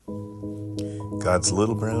God's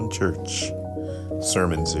Little Brown Church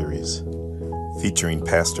sermon series featuring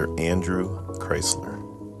Pastor Andrew Chrysler.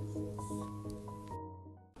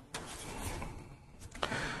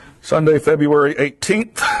 Sunday, February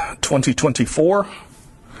 18th, 2024.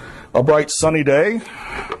 A bright sunny day.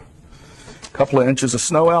 A couple of inches of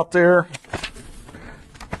snow out there.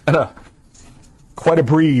 And quite a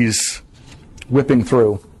breeze whipping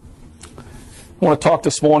through. I want to talk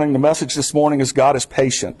this morning. The message this morning is God is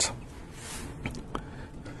patient.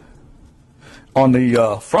 On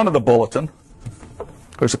the front of the bulletin,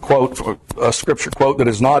 there's a quote, a scripture quote that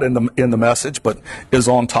is not in the message, but is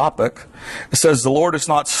on topic. It says, "The Lord is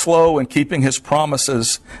not slow in keeping His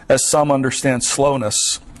promises, as some understand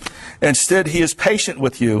slowness. Instead, He is patient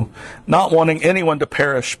with you, not wanting anyone to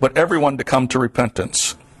perish, but everyone to come to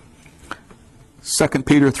repentance." 2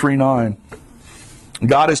 Peter 3:9.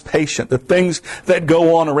 God is patient. The things that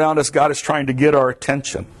go on around us, God is trying to get our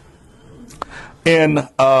attention. In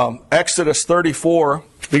Exodus 34,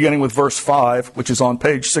 beginning with verse 5, which is on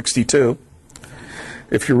page 62,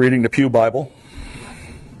 if you're reading the Pew Bible.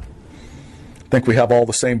 I think we have all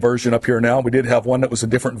the same version up here now. We did have one that was a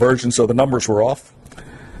different version, so the numbers were off.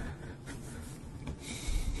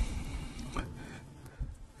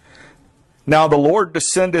 "Now the Lord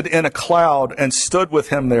descended in a cloud and stood with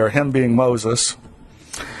him there," him being Moses,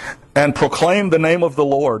 "and proclaimed the name of the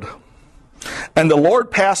Lord. And the Lord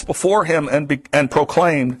passed before him and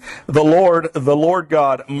proclaimed, the Lord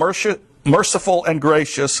God, merciful and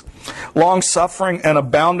gracious, long-suffering and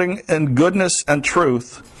abounding in goodness and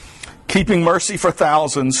truth, keeping mercy for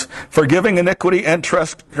thousands, forgiving iniquity and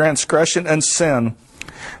transgression and sin,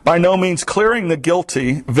 by no means clearing the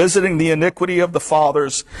guilty, visiting the iniquity of the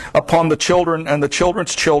fathers upon the children and the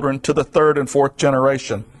children's children to the third and fourth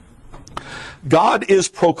generation." God is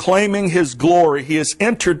proclaiming His glory. He is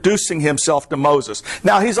introducing Himself to Moses.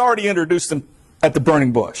 Now, He's already introduced him at the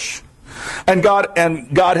burning bush. And God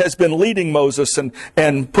has been leading Moses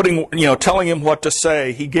and putting, telling him what to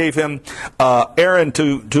say. He gave him Aaron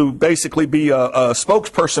to basically be a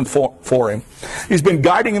spokesperson for him. He's been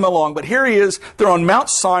guiding him along. But here he is. They're on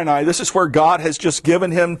Mount Sinai. This is where God has just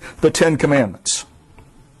given him the 10 Commandments.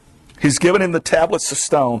 He's given him the tablets of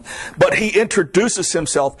stone, but he introduces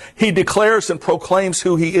himself. He declares and proclaims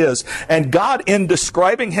who he is. And God, in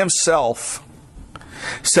describing himself,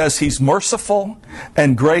 says he's merciful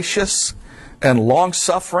and gracious and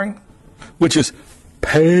long-suffering, which is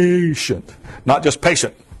patient. Not just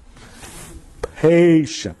patient.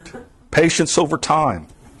 Patient. Patience over time.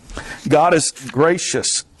 God is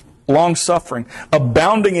gracious, long-suffering,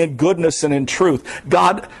 abounding in goodness and in truth.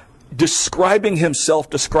 God describing himself,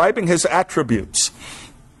 describing his attributes.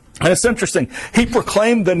 And it's interesting. He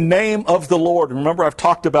proclaimed the name of the Lord. Remember, I've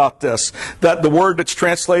talked about this, that the word that's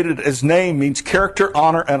translated as name means character,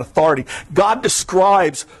 honor, and authority. God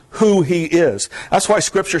describes who He is. That's why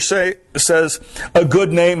Scripture says a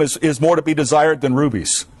good name is more to be desired than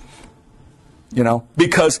rubies.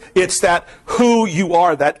 Because it's that who you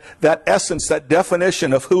are, that essence, that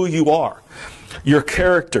definition of who you are. Your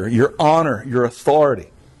character, your honor, your authority.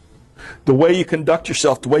 The way you conduct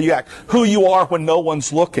yourself, the way you act, who you are when no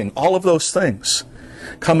one's looking, all of those things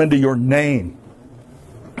come into your name.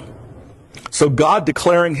 So God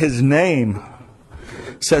declaring His name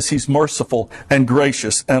says He's merciful and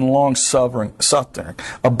gracious and long-suffering,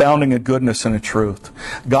 abounding in goodness and in truth.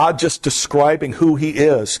 God just describing who He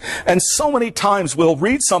is. And so many times we'll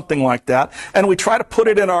read something like that and we try to put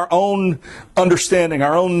it in our own understanding,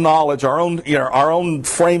 our own knowledge, our own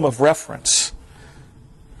frame of reference.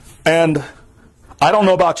 And I don't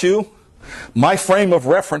know about you, my frame of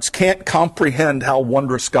reference can't comprehend how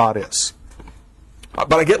wondrous God is.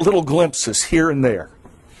 But I get little glimpses here and there.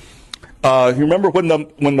 You remember when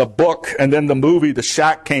the book and then the movie The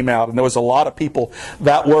Shack came out, and there was a lot of people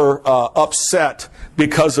that were upset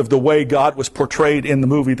because of the way God was portrayed in the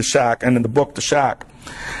movie The Shack and in the book The Shack.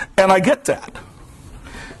 And I get that.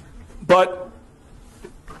 But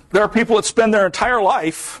there are people that spend their entire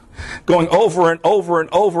life going over and over and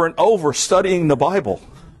over and over studying the Bible.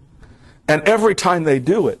 And every time they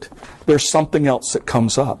do it, there's something else that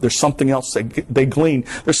comes up. There's something else they glean.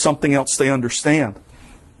 There's something else they understand.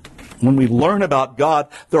 When we learn about God,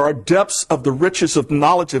 there are depths of the riches of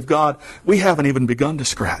knowledge of God we haven't even begun to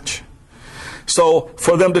scratch. So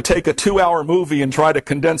for them to take a 2-hour movie and try to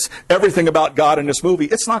condense everything about God in this movie,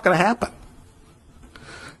 it's not going to happen.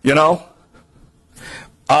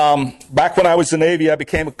 Back when I was in the Navy, I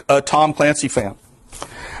became a Tom Clancy fan.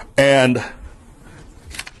 And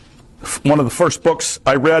one of the first books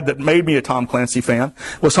I read that made me a Tom Clancy fan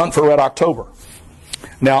was Hunt for Red October.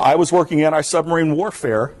 Now, I was working anti-submarine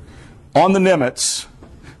warfare on the Nimitz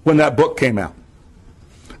when that book came out.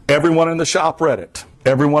 Everyone in the shop read it.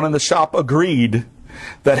 Everyone in the shop agreed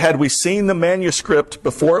that had we seen the manuscript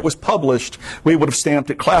before it was published, we would have stamped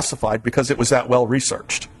it classified because it was that well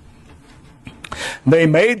researched. They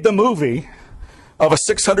made the movie of a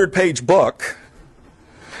 600-page book,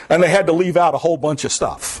 and they had to leave out a whole bunch of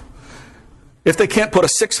stuff. If they can't put a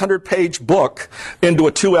 600-page book into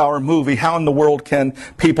a 2-hour movie, how in the world can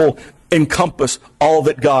people encompass all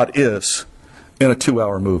that God is in a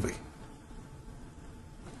 2-hour movie?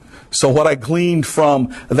 So what I gleaned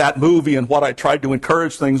from that movie and what I tried to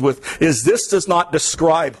encourage things with is this does not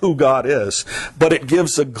describe who God is, but it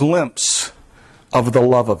gives a glimpse of the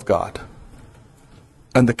love of God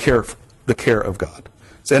and the care of God.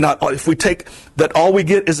 So if we take that, all we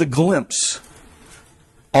get is a glimpse.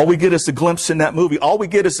 All we get is a glimpse in that movie. All we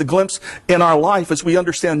get is a glimpse in our life as we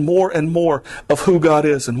understand more and more of who God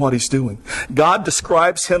is and what He's doing. God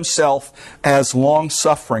describes Himself as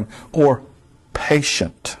long-suffering or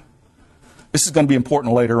patient. This is going to be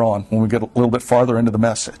important later on when we get a little bit farther into the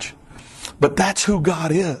message. But that's who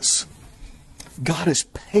God is. God is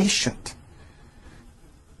patient.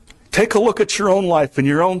 Take a look at your own life and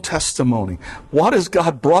your own testimony. What has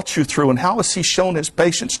God brought you through and how has He shown His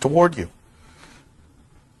patience toward you?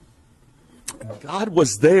 God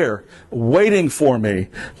was there waiting for me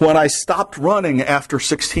when I stopped running after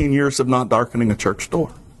 16 years of not darkening a church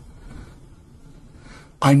door.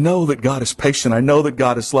 I know that God is patient. I know that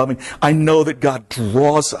God is loving. I know that God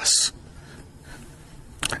draws us.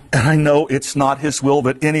 And I know it's not His will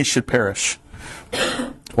that any should perish.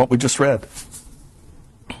 What we just read.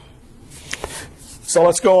 So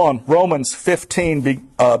let's go on. Romans 15,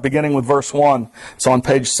 beginning with verse 1. It's on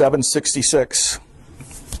page 766.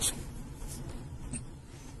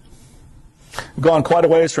 We've gone quite a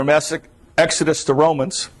ways from Exodus to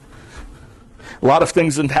Romans. A lot of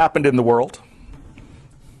things have happened in the world.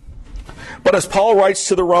 But as Paul writes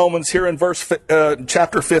to the Romans here in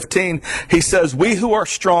chapter 15, he says, "We who are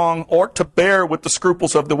strong ought to bear with the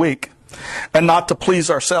scruples of the weak, and not to please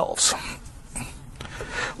ourselves.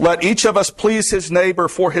 Let each of us please his neighbor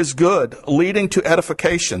for his good, leading to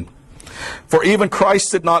edification. For even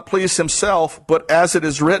Christ did not please himself, but as it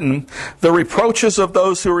is written, the reproaches of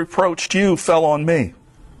those who reproached you fell on me.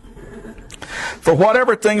 For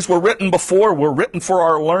whatever things were written before were written for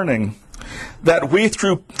our learning, that we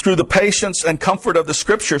through the patience and comfort of the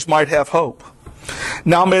Scriptures might have hope.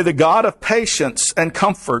 Now may the God of patience and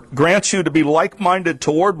comfort grant you to be like-minded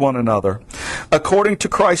toward one another, according to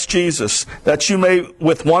Christ Jesus, that you may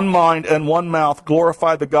with one mind and one mouth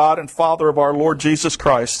glorify the God and Father of our Lord Jesus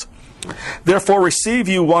Christ. Therefore receive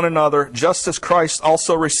you one another, just as Christ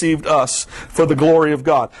also received us for the glory of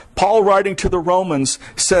God." Paul, writing to the Romans,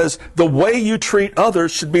 says the way you treat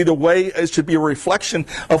others should be a reflection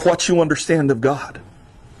of what you understand of God.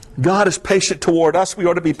 God is patient toward us. We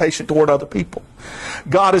ought to be patient toward other people.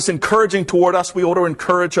 God is encouraging toward us. We ought to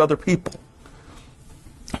encourage other people.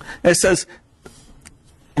 And it says,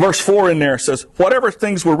 verse 4 in there says, "Whatever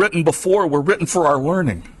things were written before were written for our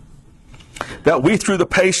learning, that we through the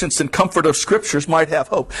patience and comfort of Scriptures might have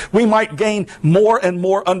hope." We might gain more and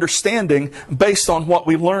more understanding based on what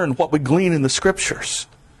we learn, what we glean in the Scriptures.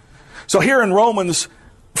 So here in Romans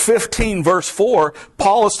 15 verse 4,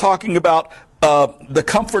 Paul is talking about the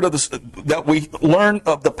comfort of that we learn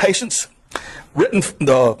of the patience.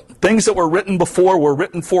 The things that were written before were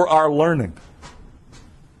written for our learning.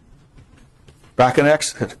 Back in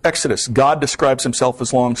Exodus, God describes Himself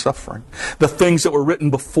as long-suffering. The things that were written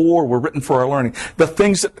before were written for our learning. The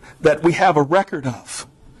things that we have a record of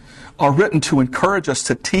are written to encourage us,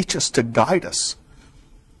 to teach us, to guide us.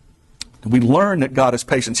 We learn that God is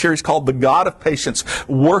patient. Here He's called the God of patience,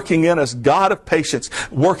 working in us, God of patience,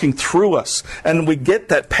 working through us. And we get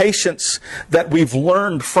that patience that we've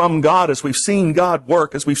learned from God as we've seen God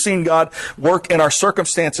work, as we've seen God work in our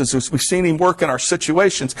circumstances, as we've seen Him work in our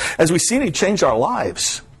situations, as we've seen Him change our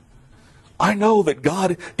lives. I know that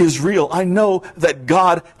God is real. I know that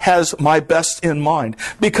God has my best in mind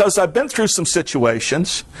because I've been through some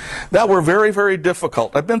situations that were very, very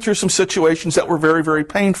difficult. I've been through some situations that were very, very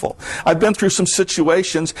painful. I've been through some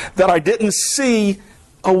situations that I didn't see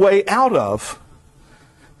a way out of.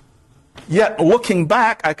 Yet, looking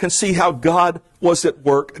back, I can see how God was at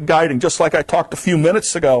work guiding. Just like I talked a few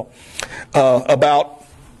minutes ago about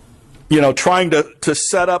trying to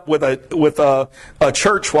set up with a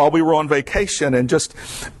church while we were on vacation, and just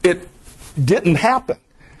it didn't happen.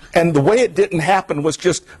 And the way it didn't happen was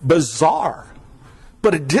just bizarre.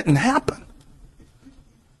 But it didn't happen.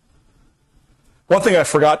 One thing I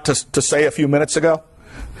forgot to say a few minutes ago.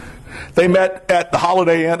 They met at the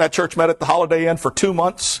Holiday Inn. That church met at the Holiday Inn for 2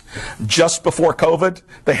 months just before COVID.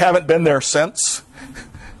 They haven't been there since.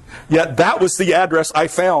 Yet that was the address I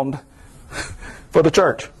found for the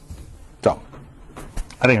church. So,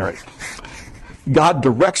 at any rate, God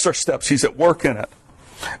directs our steps. He's at work in it.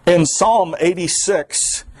 In Psalm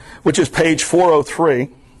 86, which is page 403,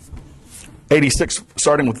 86,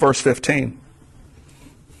 starting with verse 15.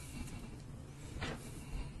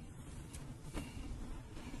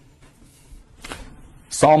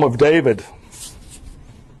 Psalm of David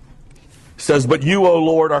says, "But you, O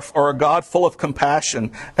Lord, are a God full of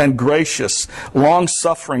compassion and gracious,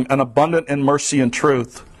 long-suffering and abundant in mercy and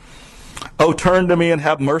truth. O turn to me and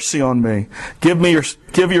have mercy on me. Give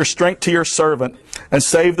your strength to your servant, and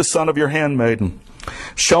save the son of your handmaiden.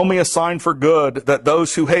 Show me a sign for good, that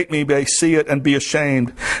those who hate me may see it and be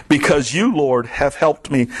ashamed, because you, Lord, have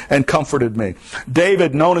helped me and comforted me."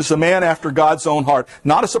 David, known as the man after God's own heart,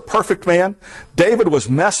 not as a perfect man. David was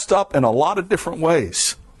messed up in a lot of different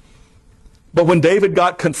ways. But when David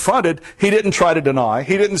got confronted, he didn't try to deny.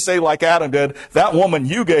 He didn't say like Adam did, "That woman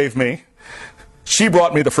you gave me, she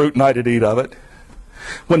brought me the fruit and I did eat of it."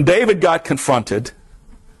 When David got confronted,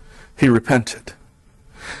 he repented.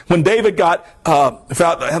 When David had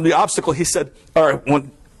the obstacle, he said, or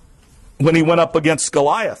when he went up against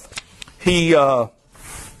Goliath, you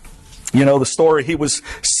know the story, he was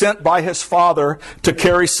sent by his father to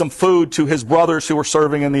carry some food to his brothers who were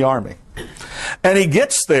serving in the army. And he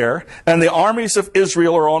gets there, and the armies of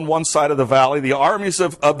Israel are on one side of the valley. The armies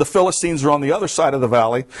of the Philistines are on the other side of the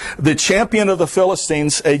valley. The champion of the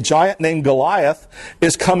Philistines, a giant named Goliath,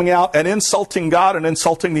 is coming out and insulting God and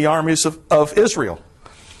insulting the armies of Israel.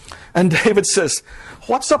 And David says,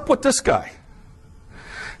 "What's up with this guy?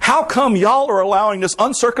 How come y'all are allowing this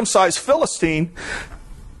uncircumcised Philistine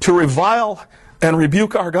to revile and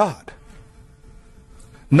rebuke our God?"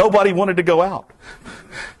 Nobody wanted to go out.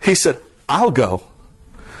 He said, "I'll go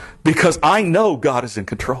because I know God is in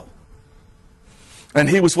control." And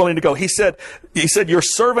he was willing to go. He said, "Your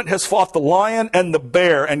servant has fought the lion and the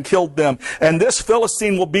bear and killed them. And this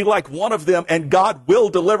Philistine will be like one of them, and God will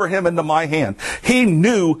deliver him into my hand." He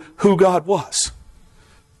knew who God was.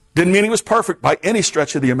 Didn't mean he was perfect by any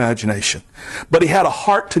stretch of the imagination. But he had a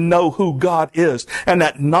heart to know who God is. And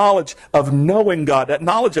that knowledge of knowing God, that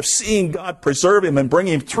knowledge of seeing God preserve him and bring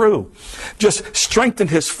him through, just strengthened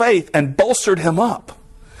his faith and bolstered him up.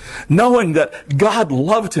 Knowing that God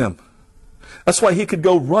loved him. That's why he could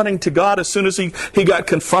go running to God as soon as he got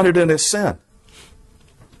confronted in his sin.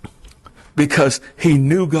 Because he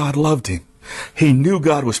knew God loved him. He knew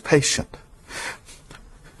God was patient.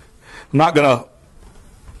 I'm not going to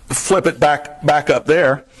flip it back up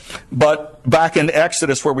there, but back in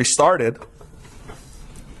Exodus where we started,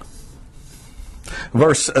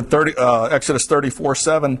 Exodus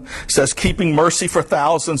 34:7 says, "Keeping mercy for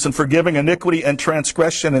thousands and forgiving iniquity and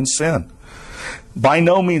transgression and sin. By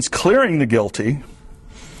no means clearing the guilty,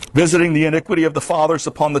 visiting the iniquity of the fathers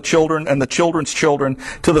upon the children and the children's children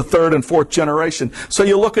to the third and fourth generation." So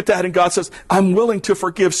you look at that and God says, "I'm willing to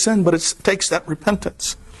forgive sin," but it takes that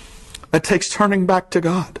repentance. It takes turning back to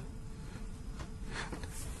God.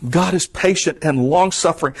 God is patient and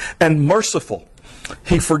long-suffering and merciful.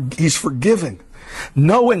 He's forgiving.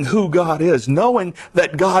 Knowing who God is, knowing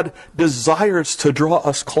that God desires to draw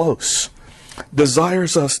us close,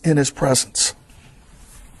 desires us in his presence.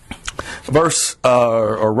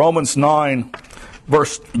 Romans 9,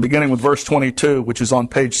 beginning with verse 22, which is on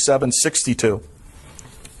page 762.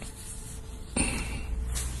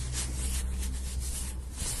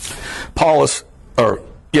 Paul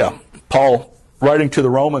writing to the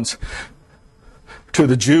Romans, to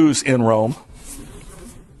the Jews in Rome.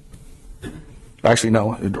 Actually,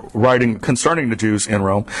 no, writing concerning the Jews in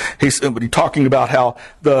Rome. He's talking about how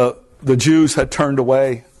the Jews had turned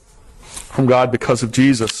away from God because of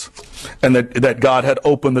Jesus, and that God had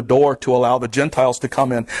opened the door to allow the Gentiles to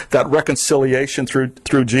come in. That reconciliation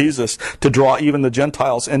through Jesus to draw even the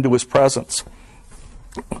Gentiles into his presence.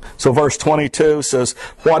 So verse 22 says,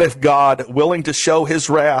 "What if God, willing to show his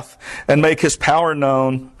wrath and make his power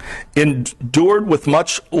known, endured with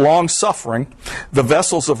much long suffering the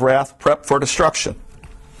vessels of wrath prepped for destruction?"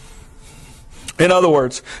 In other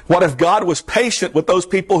words, what if God was patient with those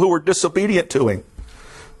people who were disobedient to him?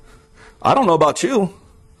 I don't know about you.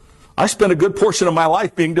 I spent a good portion of my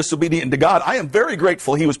life being disobedient to God. I am very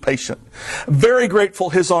grateful he was patient. Very grateful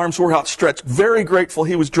his arms were outstretched. Very grateful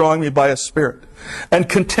he was drawing me by his Spirit. And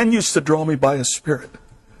continues to draw me by his Spirit.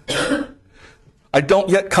 I don't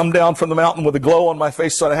yet come down from the mountain with a glow on my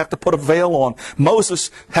face so I have to put a veil on. Moses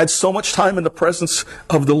had so much time in the presence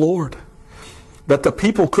of the Lord that the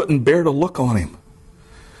people couldn't bear to look on him.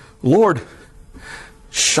 Lord,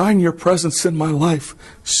 shine your presence in my life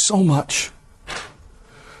so much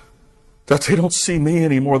That they don't see me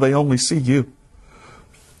anymore, they only see you.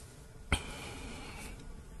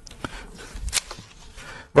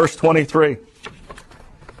 Verse 23.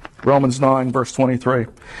 Romans 9, verse 23.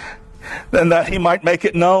 And that he might make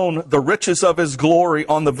it known the riches of his glory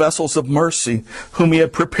on the vessels of mercy, whom he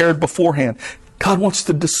had prepared beforehand. God wants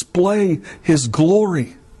to display his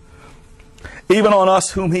glory, even on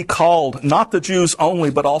us whom he called, not the Jews only,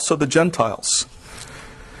 but also the Gentiles.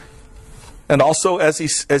 And also, as he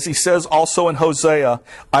says also in Hosea,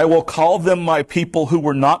 I will call them my people who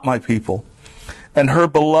were not my people, and her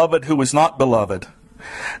beloved who was not beloved.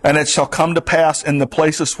 And it shall come to pass in the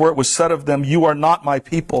places where it was said of them, you are not my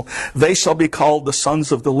people, they shall be called the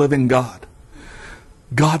sons of the living God.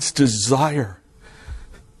 God's desire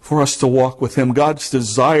for us to walk with him, God's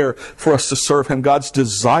desire for us to serve him, God's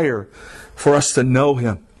desire for us to know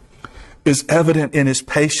him is evident in his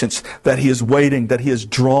patience, that he is waiting, that he is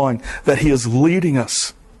drawing, that he is leading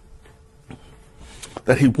us,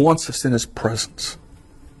 that he wants us in his presence.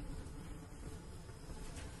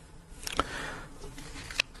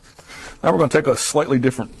 Now we're going to take a slightly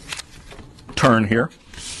different turn here.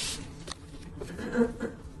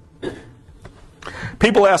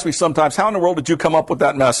 People ask me sometimes, how in the world did you come up with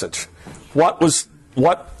that message? What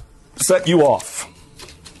set you off?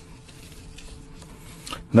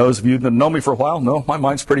 Those of you that know me for a while know my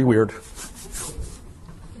mind's pretty weird. So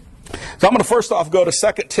I'm going to first off go to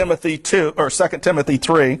 2 Timothy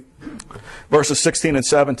 3, verses 16 and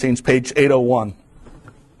 17, page 801.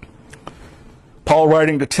 Paul,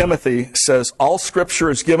 writing to Timothy, says, all Scripture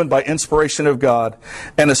is given by inspiration of God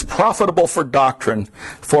and is profitable for doctrine,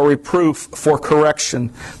 for reproof, for correction,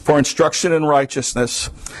 for instruction in righteousness,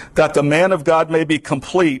 that the man of God may be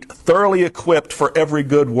complete, thoroughly equipped for every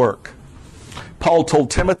good work. Paul told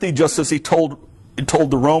Timothy, just as he told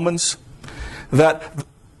the Romans, that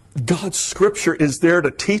God's Scripture is there to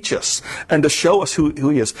teach us and to show us who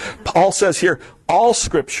he is. Paul says here, all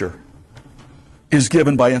Scripture is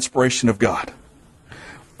given by inspiration of God.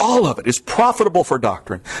 All of it is profitable for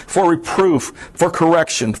doctrine, for reproof, for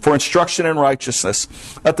correction, for instruction in righteousness,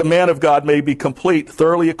 that the man of God may be complete,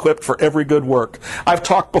 thoroughly equipped for every good work. I've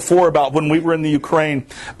talked before about when we were in the Ukraine,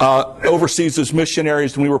 overseas as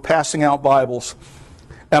missionaries, and we were passing out Bibles.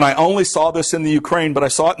 And I only saw this in the Ukraine, but I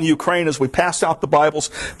saw it in the Ukraine as we passed out the Bibles.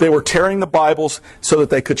 They were tearing the Bibles so that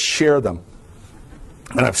they could share them.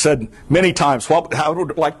 And I've said many times, how would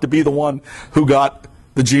it like to be the one who got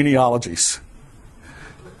the genealogies?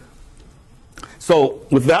 So,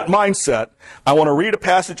 with that mindset, I want to read a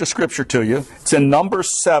passage of Scripture to you. It's in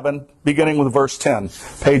Numbers 7, beginning with verse 10,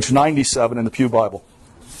 page 97 in the Pew Bible.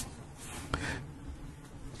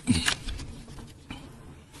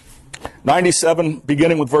 Numbers 7,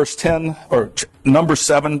 beginning with verse 10,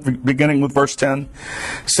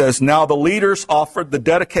 says, now the leaders offered the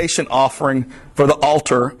dedication offering for the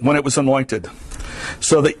altar when it was anointed.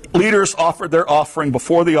 So the leaders offered their offering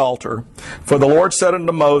before the altar. For the Lord said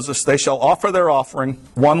unto Moses, they shall offer their offering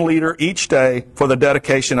 1 liter each day for the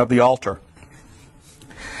dedication of the altar.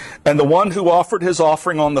 And the one who offered his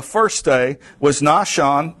offering on the first day was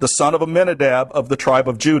Nahshon, the son of Amminadab of the tribe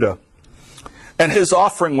of Judah. And his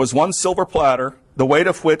offering was 1 silver platter, the weight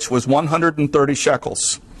of which was 130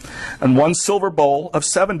 shekels, and 1 silver bowl of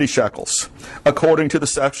 70 shekels, according to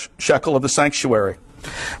the shekel of the sanctuary.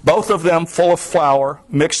 Both of them full of flour,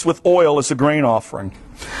 mixed with oil as a grain offering,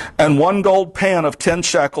 and 1 gold pan of 10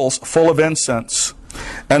 shekels full of incense,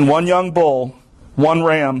 and 1 young bull, 1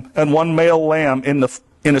 ram, and 1 male lamb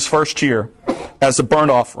in his first year as a burnt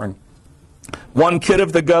offering, 1 kid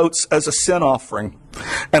of the goats as a sin offering,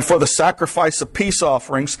 and for the sacrifice of peace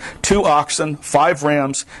offerings, 2 oxen, 5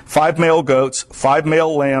 rams, 5 male goats, 5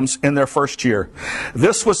 male lambs in their first year.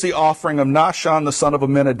 This was the offering of Nahshon, the son of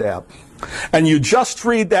Amminadab. And you just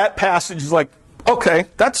read that passage, it's like, okay,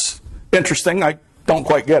 that's interesting. I don't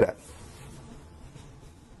quite get it.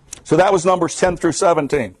 So that was Numbers 10 through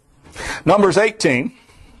 17. Numbers 18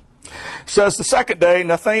 says, the second day,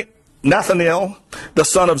 Nathaniel, the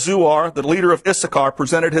son of Zuar, the leader of Issachar,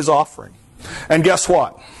 presented his offering. And guess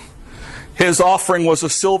what? His offering was a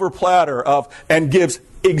silver platter and gives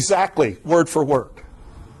exactly word for word.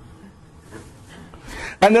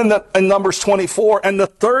 And then in Numbers 24, and the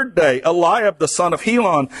third day, Eliab, the son of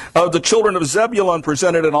Helon, of the children of Zebulun,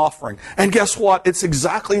 presented an offering. And guess what? It's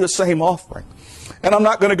exactly the same offering. And I'm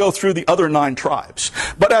not going to go through the other 9 tribes.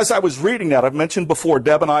 But as I was reading that, I've mentioned before,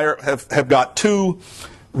 Deb and I have got 2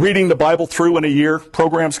 reading the Bible through in a year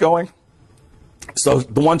programs going. So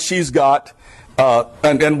the one she's got,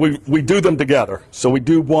 and we do them together. So we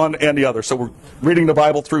do one and the other. So we're reading the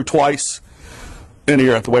Bible through twice in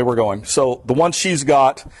here, the way we're going. So the one she's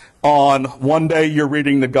got, on one day you're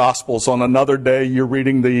reading the Gospels, on another day you're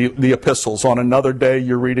reading the epistles, on another day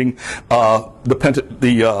you're reading the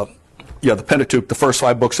Pentateuch, the first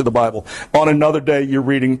 5 books of the Bible. On another day you're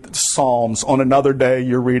reading Psalms. On another day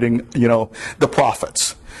you're reading, the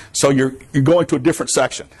prophets. So you're going to a different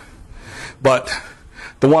section. But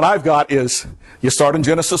the one I've got is, you start in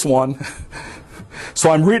Genesis 1.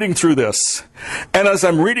 So I'm reading through this. And as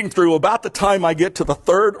I'm reading through, about the time I get to the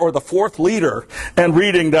 3rd or the 4th leader and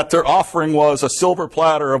reading that their offering was a silver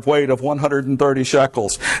platter of weight of 130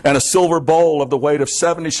 shekels and a silver bowl of the weight of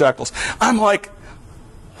 70 shekels, I'm like,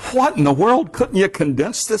 what in the world? Couldn't you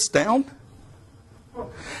condense this down?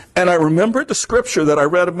 And I remembered the scripture that I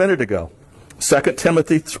read a minute ago, 2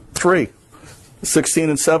 Timothy 3, 16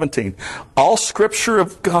 and 17. All scripture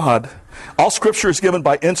is given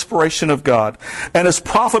by inspiration of God and is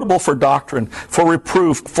profitable for doctrine, for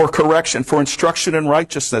reproof, for correction, for instruction in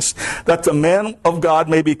righteousness, that the man of God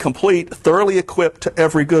may be complete, thoroughly equipped to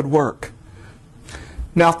every good work.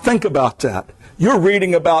 Now think about that. You're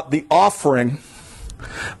reading about the offering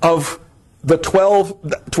of the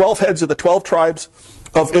 12 heads of the 12 tribes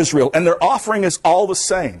of Israel, and their offering is all the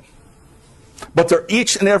same. But they're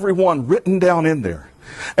each and every one written down in there.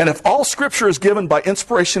 And if all Scripture is given by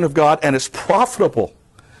inspiration of God and is profitable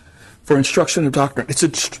for instruction of doctrine,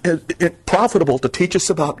 it's profitable to teach us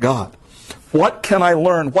about God. What can I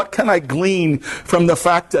learn? What can I glean from the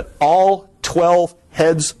fact that all 12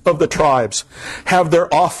 heads of the tribes have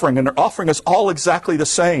their offering, and their offering is all exactly the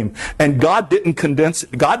same, and God didn't condense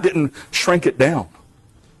it, God didn't shrink it down,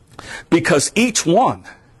 because each one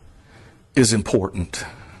is important,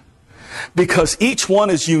 because each one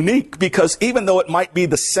is unique, because even though it might be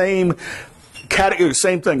the same category,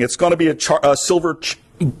 same thing, it's going to be a silver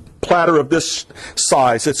platter of this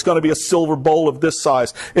size, it's going to be a silver bowl of this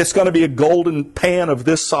size, it's going to be a golden pan of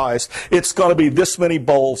this size, it's going to be this many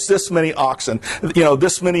bowls, this many oxen,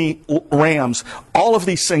 this many rams. All of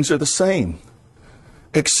these things are the same,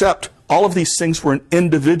 except all of these things were an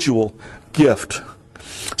individual gift.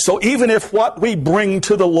 So even if what we bring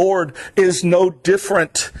to the Lord is no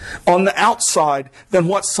different on the outside than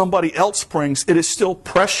what somebody else brings, it is still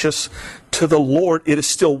precious to the Lord. It is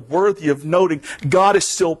still worthy of noting. God is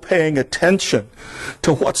still paying attention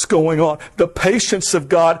to what's going on. The patience of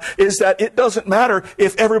God is that it doesn't matter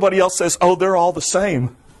if everybody else says, oh, they're all the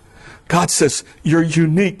same. God says, you're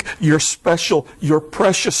unique, you're special, you're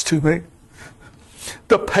precious to me.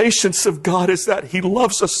 The patience of God is that He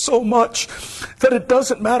loves us so much that it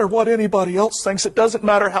doesn't matter what anybody else thinks. It doesn't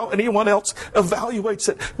matter how anyone else evaluates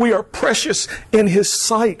it. We are precious in His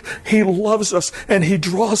sight. He loves us and He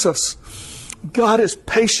draws us. God is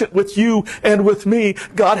patient with you and with me.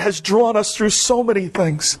 God has drawn us through so many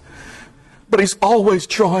things. But He's always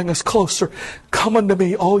drawing us closer. Come unto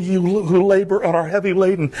me, all you who labor and are heavy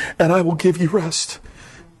laden, and I will give you rest.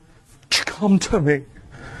 Come to me.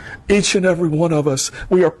 Each and every one of us,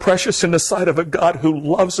 we are precious in the sight of a God who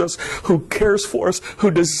loves us, who cares for us, who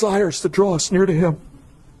desires to draw us near to Him.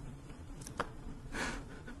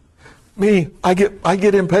 Me, I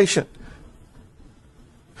get impatient.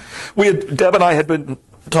 Deb and I had been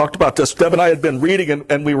talked about this. Deb and I had been reading,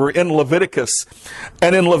 and we were in Leviticus.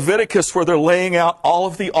 And in Leviticus, where they're laying out all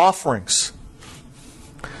of the offerings.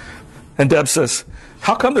 And Deb says,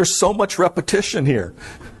 how come there's so much repetition here?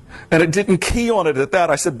 And it didn't key on it at that.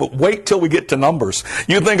 I said, but wait till we get to Numbers.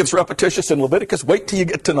 You think it's repetitious in Leviticus? Wait till you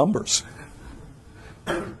get to Numbers.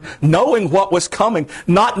 Knowing what was coming,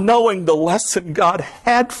 not knowing the lesson God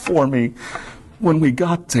had for me when we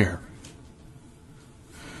got there.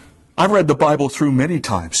 I've read the Bible through many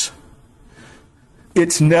times.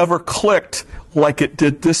 It's never clicked like it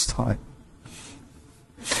did this time.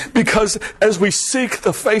 Because as we seek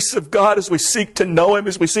the face of God, as we seek to know Him,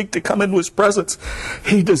 as we seek to come into His presence,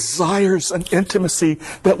 He desires an intimacy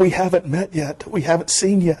that we haven't met yet, that we haven't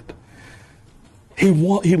seen yet. He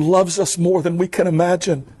loves us more than we can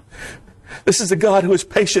imagine. This is a God who is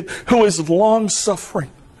patient, who is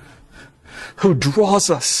long-suffering, who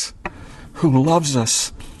draws us, who loves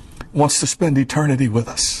us, wants to spend eternity with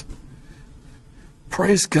us.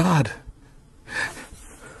 Praise God.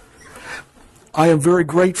 I am very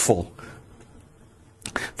grateful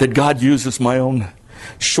that God uses my own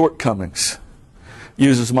shortcomings,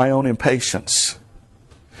 uses my own impatience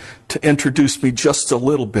to introduce me just a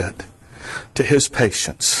little bit to His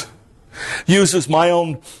patience, uses my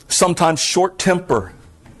own sometimes short temper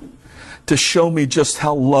to show me just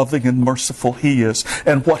how loving and merciful He is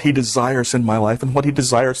and what He desires in my life and what He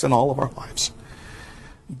desires in all of our lives.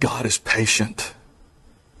 God is patient.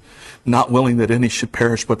 not willing that any should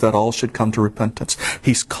perish, but that all should come to repentance.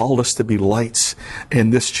 He's called us to be lights in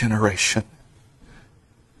this generation.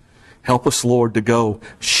 Help us, Lord, to go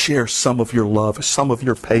share some of your love, some of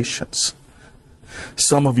your patience,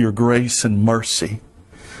 some of your grace and mercy,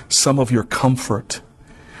 some of your comfort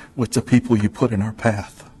with the people you put in our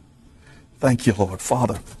path. Thank you, Lord.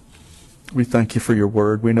 Father, we thank you for your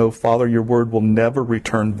word. We know, Father, your word will never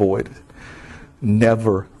return void.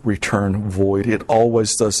 Never return void. It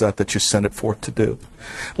always does that you send it forth to do.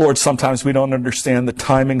 Lord, sometimes we don't understand the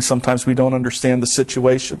timing. Sometimes we don't understand the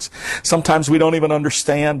situations. Sometimes we don't even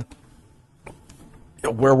understand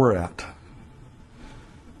where we're at.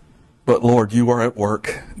 But Lord, you are at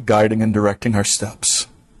work guiding and directing our steps.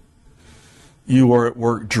 You are at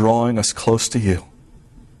work drawing us close to you.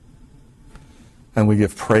 And we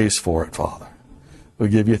give praise for it, Father. We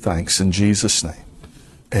give you thanks in Jesus' name.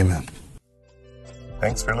 Amen.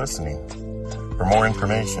 Thanks for listening. For more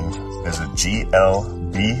information, visit glbcvt.org.